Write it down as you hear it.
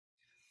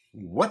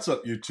What's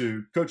up,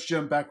 YouTube? Coach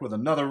Jim back with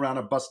another round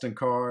of busting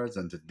cards,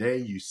 and today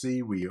you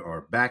see we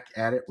are back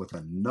at it with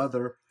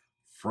another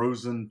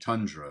Frozen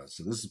Tundra.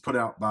 So this is put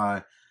out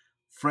by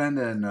friend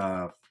and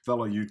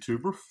fellow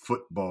YouTuber,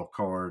 Football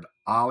Card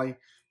Olly.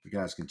 You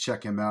guys can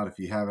check him out if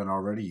you haven't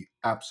already. You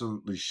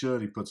absolutely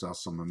should. He puts out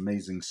some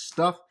amazing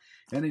stuff,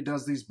 and he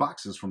does these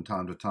boxes from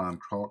time to time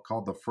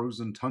called the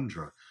Frozen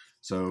Tundra.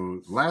 So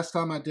last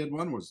time I did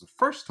one was the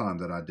first time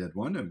that I did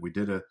one, and we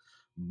did a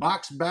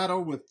box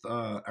battle with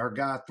our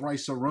guy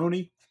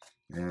Thrice-A-Roni,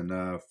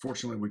 and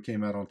fortunately we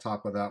came out on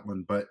top of that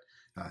one, but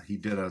he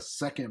did a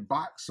second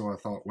box, so I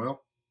thought,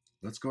 well,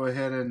 let's go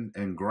ahead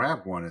and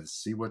grab one and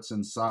see what's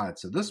inside.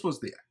 So this was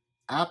the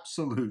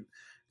absolute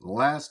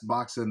last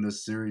box in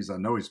this series. I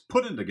know he's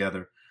putting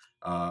together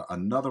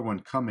another one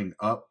coming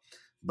up,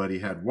 but he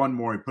had one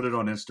more. He put it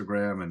on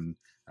Instagram, and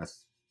I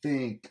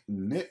think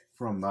Nick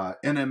from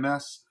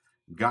NMS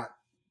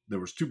there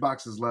was 2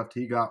 boxes left.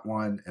 He got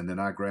one, and then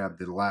I grabbed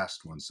the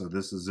last one. So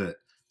this is it.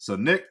 So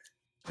Nick,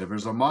 if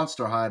there's a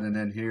monster hiding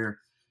in here,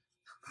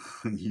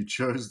 you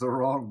chose the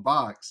wrong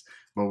box,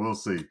 but we'll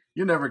see.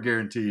 You never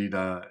guaranteed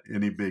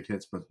any big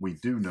hits, but we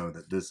do know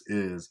that this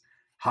is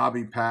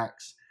hobby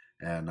packs,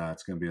 and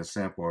it's going to be a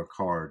sample of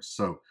cards.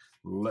 So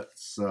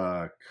let's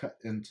cut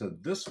into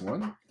this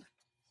one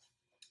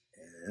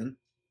and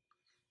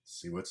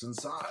see what's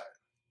inside.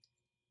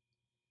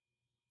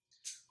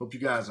 Hope you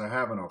guys are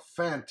having a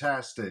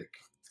fantastic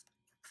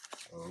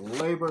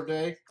Labor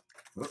Day.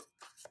 Oh,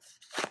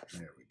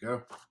 there we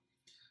go.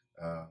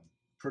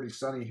 Pretty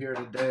sunny here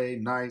today.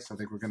 Nice. I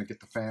think we're going to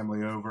get the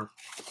family over,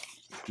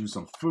 do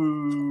some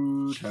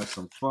food, have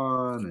some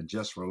fun, and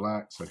just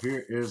relax. So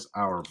here is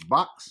our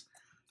box.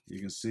 You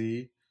can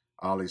see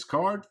Ollie's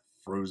card,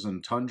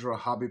 Frozen Tundra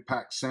Hobby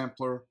Pack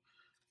Sampler,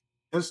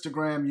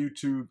 Instagram,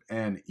 YouTube,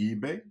 and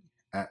eBay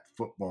at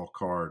Football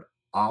Card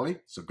Olly.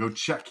 So go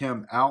check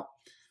him out.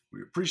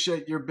 We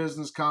appreciate your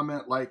business,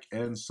 comment, like,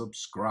 and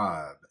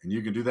subscribe. And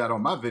you can do that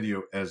on my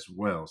video as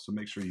well, so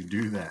make sure you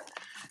do that.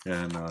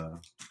 And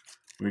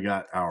we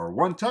got our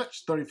one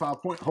touch,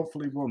 35 point.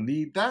 Hopefully we'll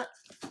need that.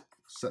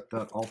 Set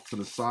that off to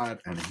the side,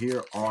 and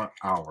here are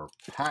our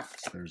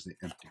packs. There's the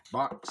empty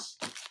box.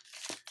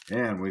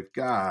 And we've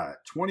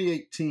got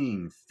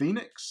 2018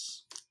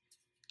 Phoenix.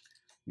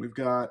 We've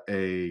got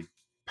a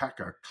pack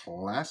of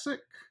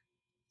Classic.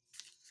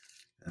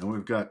 And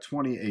we've got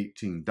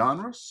 2018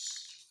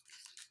 Donruss.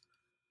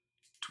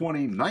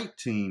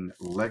 2019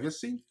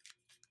 Legacy,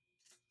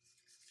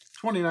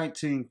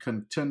 2019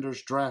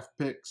 Contenders Draft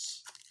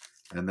Picks,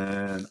 and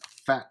then a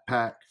fat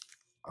pack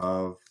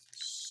of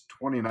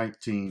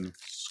 2019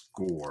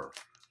 Score.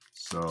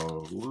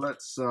 So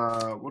let's,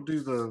 we'll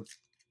do the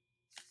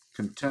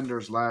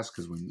Contenders last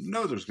because we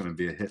know there's going to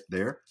be a hit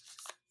there.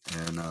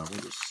 And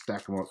we'll just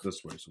stack them up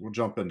this way. So we'll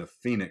jump into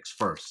Phoenix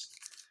first.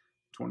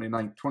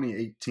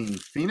 2018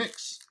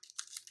 Phoenix.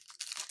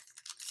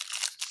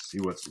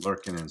 See what's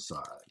lurking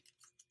inside.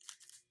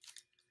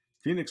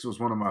 Phoenix was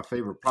one of my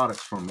favorite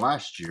products from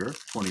last year,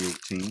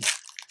 2018,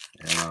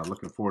 and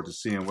looking forward to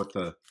seeing what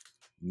the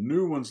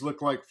new ones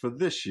look like for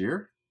this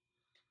year.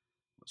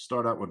 Let's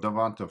start out with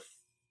Devonta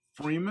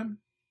Freeman,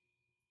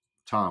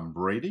 Tom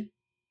Brady,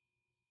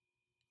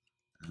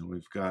 and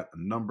we've got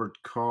a numbered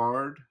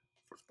card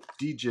for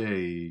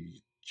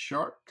DJ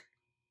Chark.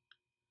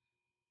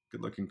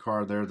 Good looking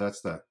card there. That's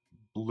that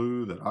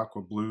blue, that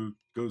aqua blue.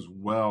 Goes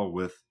well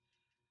with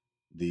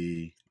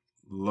the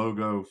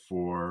logo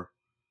for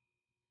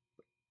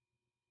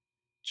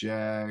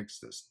Jags.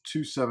 That's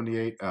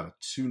 278 out of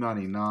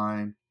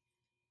 299.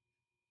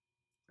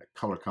 That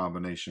color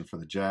combination for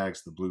the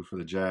Jags, the blue for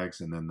the Jags,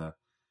 and then the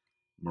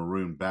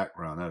maroon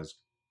background. That is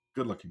a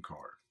good looking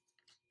card.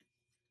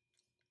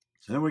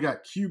 And then we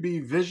got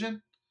QB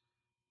Vision,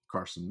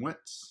 Carson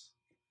Wentz,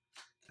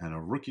 and a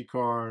rookie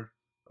card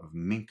of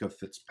Minkah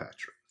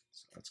Fitzpatrick.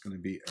 So that's going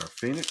to be our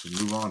Phoenix. We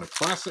move on to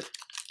Classic.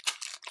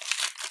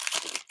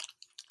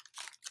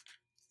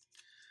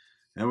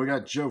 And we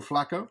got Joe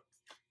Flacco,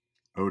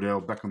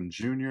 Odell Beckham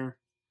Jr.,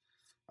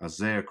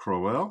 Isaiah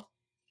Crowell.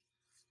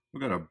 We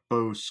got a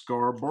Bo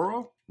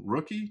Scarborough,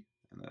 rookie,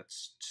 and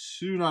that's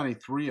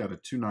 293 out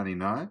of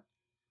 299.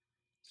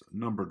 So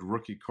numbered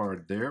rookie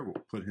card there.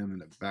 We'll put him in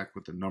the back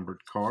with the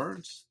numbered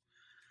cards.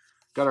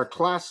 Got our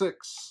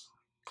classics,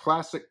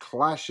 classic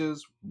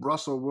clashes,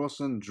 Russell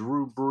Wilson,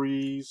 Drew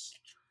Brees.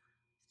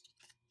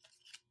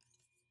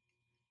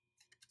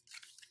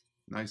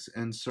 Nice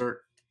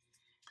insert.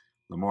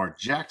 Lamar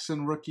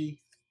Jackson,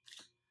 rookie.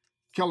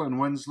 Kellen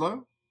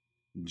Winslow,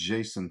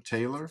 Jason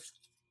Taylor,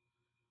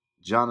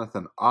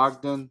 Jonathan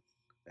Ogden,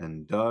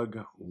 and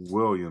Doug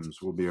Williams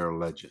will be our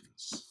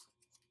legends.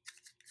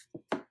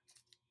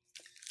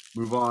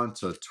 Move on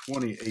to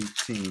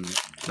 2018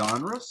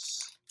 Donruss.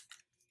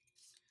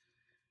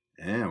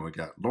 And we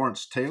got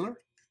Lawrence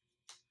Taylor,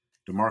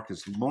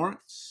 DeMarcus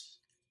Lawrence,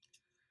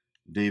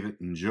 David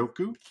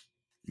Njoku,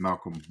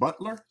 Malcolm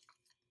Butler,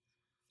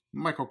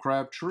 Michael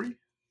Crabtree,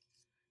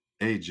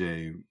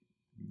 AJ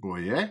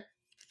Boye.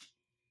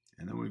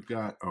 And then we've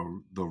got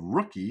the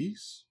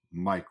rookies,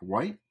 Mike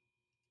White,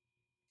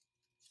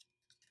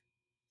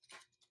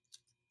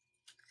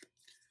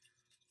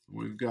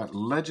 We've got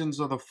Legends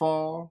of the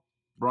Fall,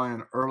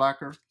 Brian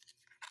Urlacher.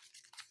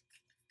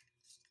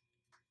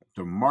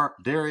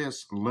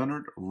 Darius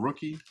Leonard,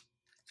 rookie.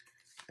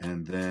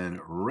 And then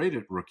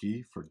rated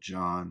rookie for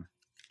John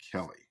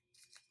Kelly.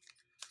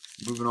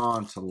 Moving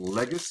on to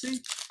Legacy.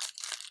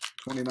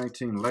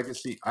 2019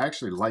 Legacy. I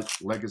actually like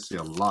Legacy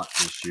a lot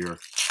this year.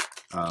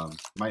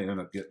 Might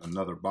end up getting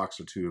another box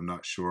or two, I'm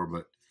not sure,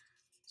 but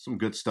some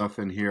good stuff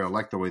in here. I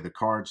like the way the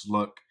cards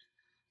look.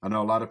 I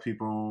know a lot of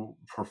people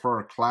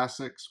prefer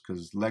Classics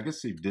because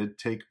Legacy did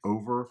take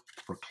over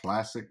for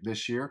Classic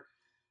this year,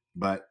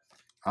 but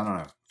I don't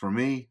know. For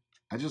me,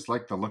 I just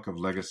like the look of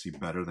Legacy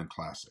better than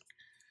Classic.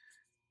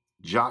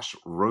 Josh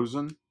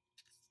Rosen,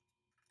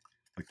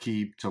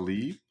 Aqib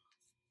Talib,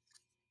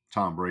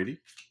 Tom Brady,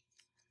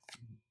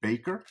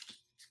 Baker,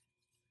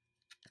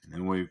 and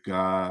then we've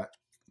got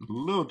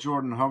Lil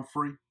Jordan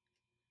Humphrey,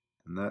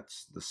 and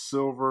that's the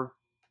silver.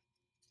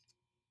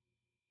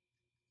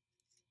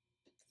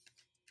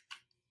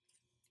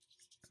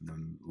 And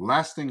then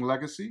Lasting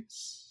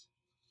Legacies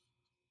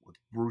with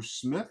Bruce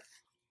Smith.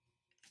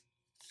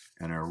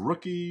 And our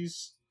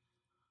rookies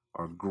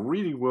are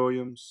Greedy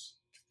Williams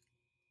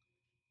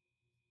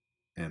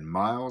and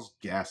Myles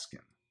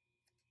Gaskin.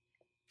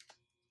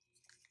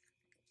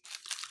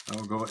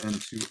 I'll go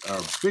into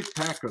our big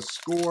pack of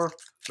score.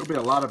 There'll be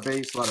a lot of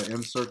base, a lot of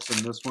inserts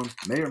in this one.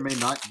 May or may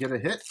not get a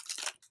hit.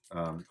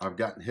 I've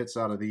gotten hits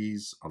out of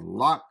these a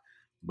lot,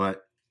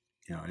 but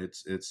you know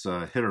it's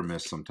hit or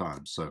miss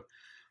sometimes. So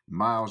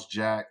Miles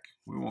Jack,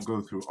 we won't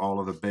go through all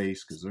of the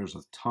base because there's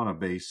a ton of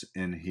base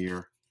in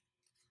here.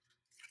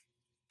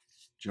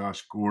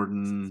 Josh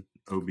Gordon,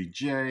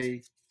 OBJ,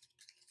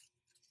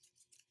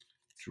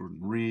 Jordan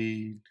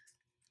Reed,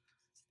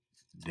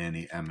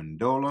 Danny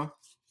Amendola,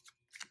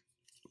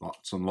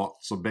 lots and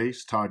lots of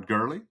base, Todd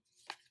Gurley,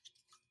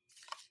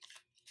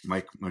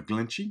 Mike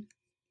McGlinchey,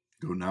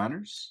 Go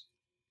Niners,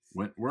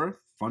 Wentworth,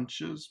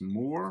 Funches,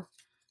 Moore.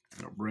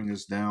 That'll bring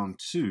us down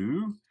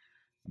to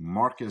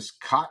Marcus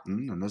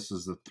Cotton, and this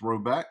is the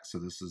throwback. So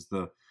this is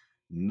the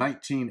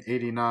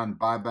 1989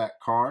 buyback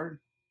card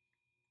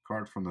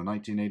from the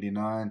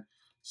 1989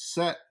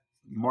 set,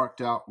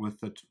 marked out with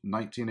the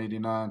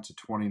 1989 to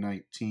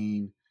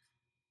 2019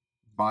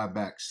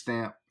 buyback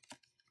stamp,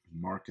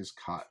 Marcus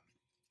Cotton.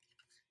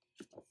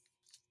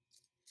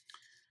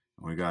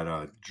 We got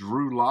a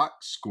Drew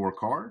Lock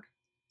scorecard.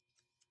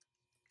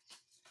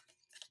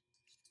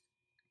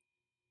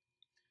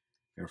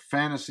 Our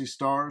fantasy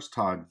stars,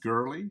 Todd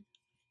Gurley.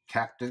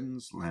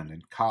 Captains,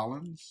 Landon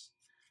Collins.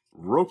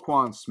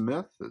 Roquan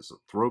Smith is a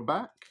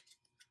throwback.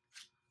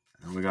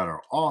 And we got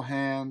our all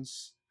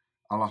hands,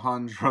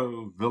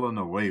 Alejandro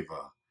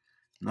Villanueva.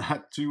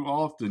 Not too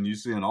often you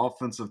see an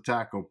offensive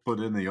tackle put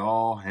in the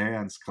all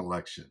hands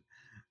collection.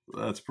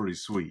 That's pretty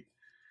sweet.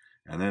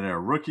 And then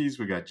our rookies,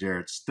 we got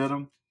Jarrett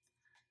Stidham,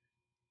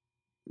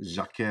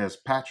 Jaquez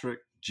Patrick,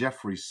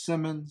 Jeffrey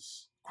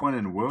Simmons,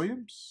 Quinnen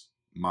Williams,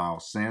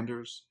 Miles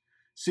Sanders,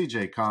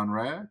 CJ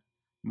Conrad,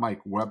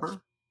 Mike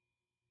Weber,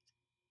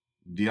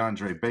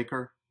 DeAndre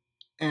Baker,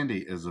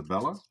 Andy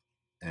Isabella,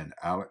 and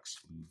Alex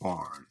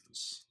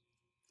Barnes.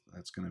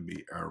 That's going to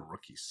be our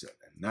rookie set.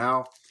 And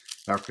now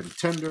our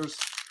contenders.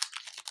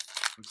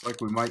 Looks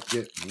like we might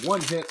get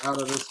one hit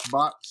out of this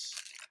box.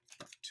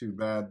 Not too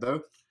bad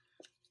though.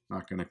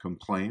 Not going to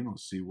complain. We'll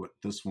see what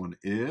this one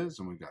is.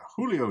 And we got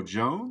Julio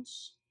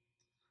Jones,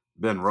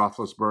 Ben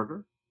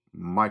Roethlisberger,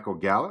 Michael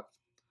Gallup,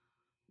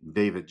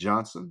 David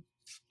Johnson,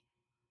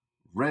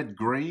 Red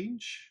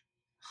Grange.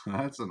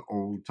 That's an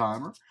old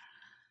timer.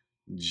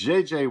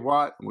 J.J.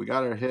 Watt. We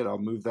got our hit. I'll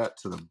move that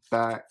to the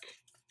back.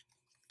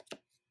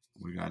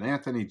 We got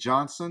Anthony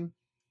Johnson.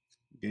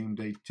 Game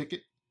day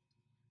ticket.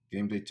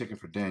 Game day ticket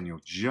for Daniel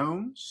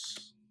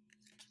Jones.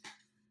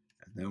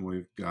 And then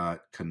we've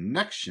got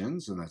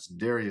connections, and that's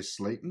Darius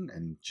Slayton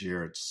and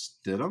Jarrett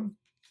Stidham.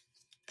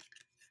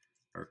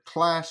 Our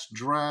class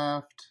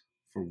draft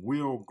for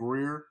Will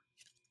Greer.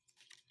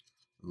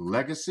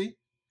 Legacy,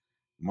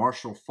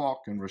 Marshall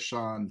Faulk and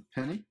Rashawn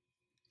Penny.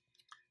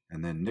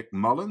 And then Nick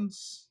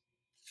Mullins,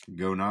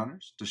 Go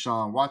Niners.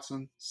 Deshaun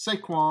Watson,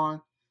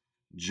 Saquon,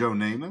 Joe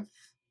Namath,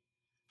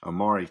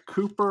 Amari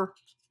Cooper,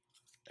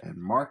 and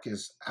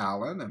Marcus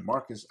Allen. And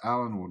Marcus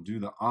Allen will do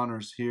the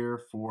honors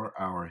here for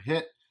our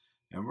hit.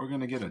 And we're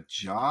going to get a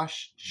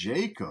Josh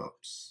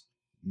Jacobs.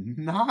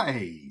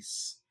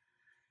 Nice.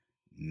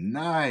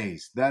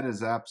 Nice. That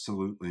is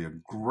absolutely a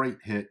great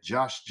hit.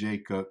 Josh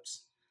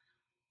Jacobs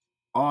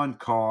on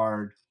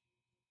card.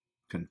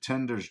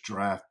 Contenders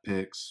draft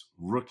picks.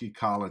 Rookie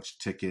college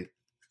ticket.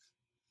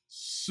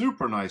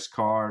 Super nice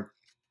card.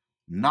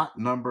 Not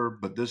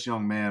numbered, but this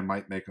young man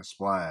might make a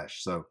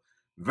splash. So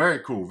very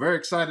cool. Very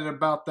excited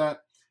about that.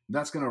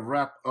 That's going to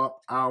wrap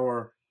up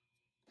our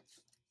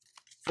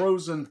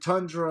Frozen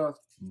Tundra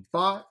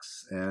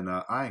box. And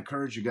I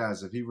encourage you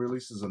guys, if he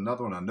releases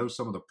another one, I know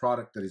some of the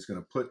product that he's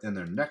going to put in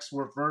their next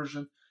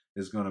version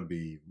is going to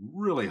be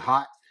really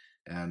hot.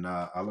 and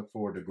I look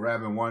forward to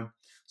grabbing one.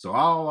 So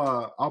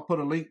I'll put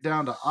a link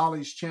down to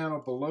Olly's channel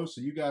below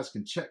so you guys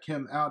can check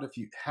him out if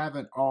you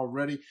haven't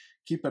already.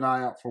 Keep an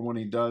eye out for when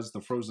he does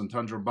the Frozen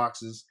Tundra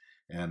boxes,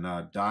 and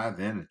dive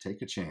in and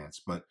take a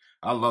chance. But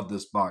I love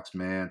this box,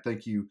 man.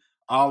 Thank you,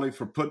 Olly,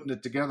 for putting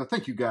it together.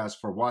 Thank you guys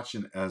for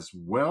watching as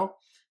well.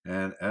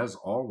 And as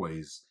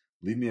always,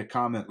 leave me a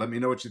comment. Let me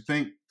know what you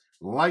think.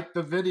 Like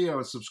the video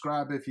and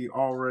subscribe if you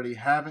already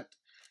haven't.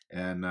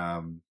 And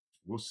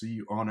we'll see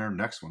you on our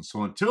next one.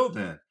 So until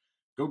then,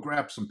 go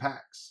grab some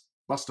packs,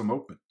 bust them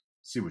open,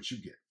 see what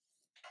you get.